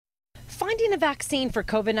Finding a vaccine for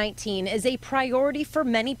COVID-19 is a priority for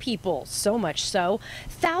many people, so much so,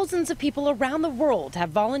 thousands of people around the world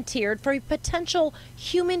have volunteered for a potential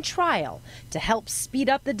human trial to help speed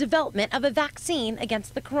up the development of a vaccine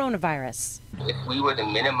against the coronavirus. If we were to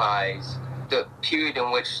minimize the period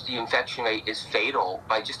in which the infection rate is fatal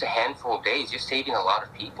by just a handful of days, you're saving a lot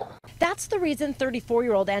of people. That's the reason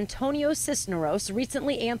 34-year-old Antonio Cisneros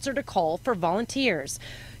recently answered a call for volunteers.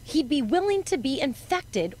 He'd be willing to be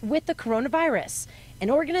infected with the coronavirus. An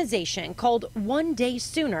organization called One Day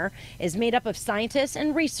Sooner is made up of scientists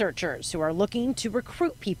and researchers who are looking to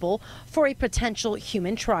recruit people for a potential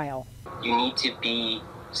human trial. You need to be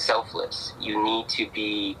selfless. You need to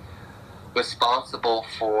be responsible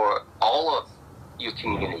for all of your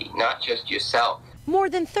community, not just yourself.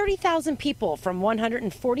 More than 30,000 people from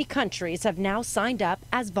 140 countries have now signed up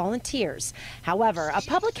as volunteers. However, a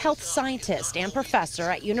public health scientist and professor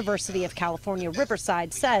at University of California,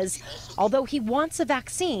 Riverside says, although he wants a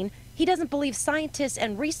vaccine, he doesn't believe scientists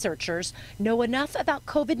and researchers know enough about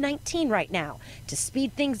COVID-19 right now to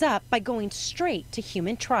speed things up by going straight to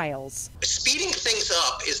human trials. Speeding things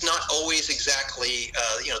up is not always exactly,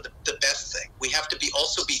 the best thing. We have to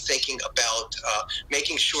also be thinking about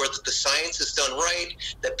making sure that the science is done right,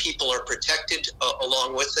 that people are protected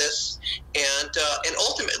along with this, and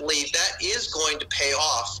ultimately that is going to pay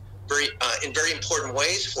off in very important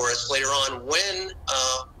ways for us later on when,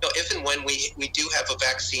 if and when we do have a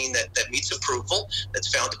vaccine that meets approval,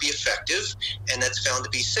 that's found to be effective, and that's found to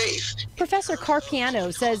be safe. Professor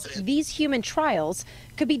Carpiano says these human trials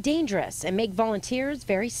could be dangerous and make volunteers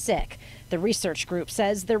very sick. The research group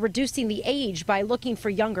says they're reducing the age by looking for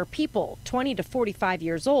younger people, 20 to 45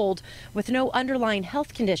 years old, with no underlying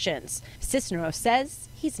health conditions. Cisneros says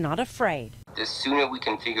he's not afraid. The sooner we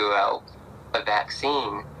can figure out a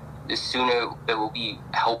vaccine, the sooner it will be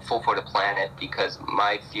helpful for the planet, because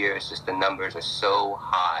my fear is just the numbers are so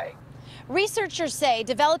high. Researchers say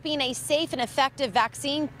developing a safe and effective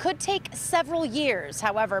vaccine could take several years.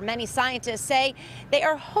 However, many scientists say they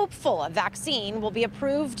are hopeful a vaccine will be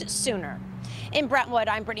approved sooner. In Brentwood,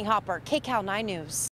 I'm Brittney Hopper, KCAL 9 News.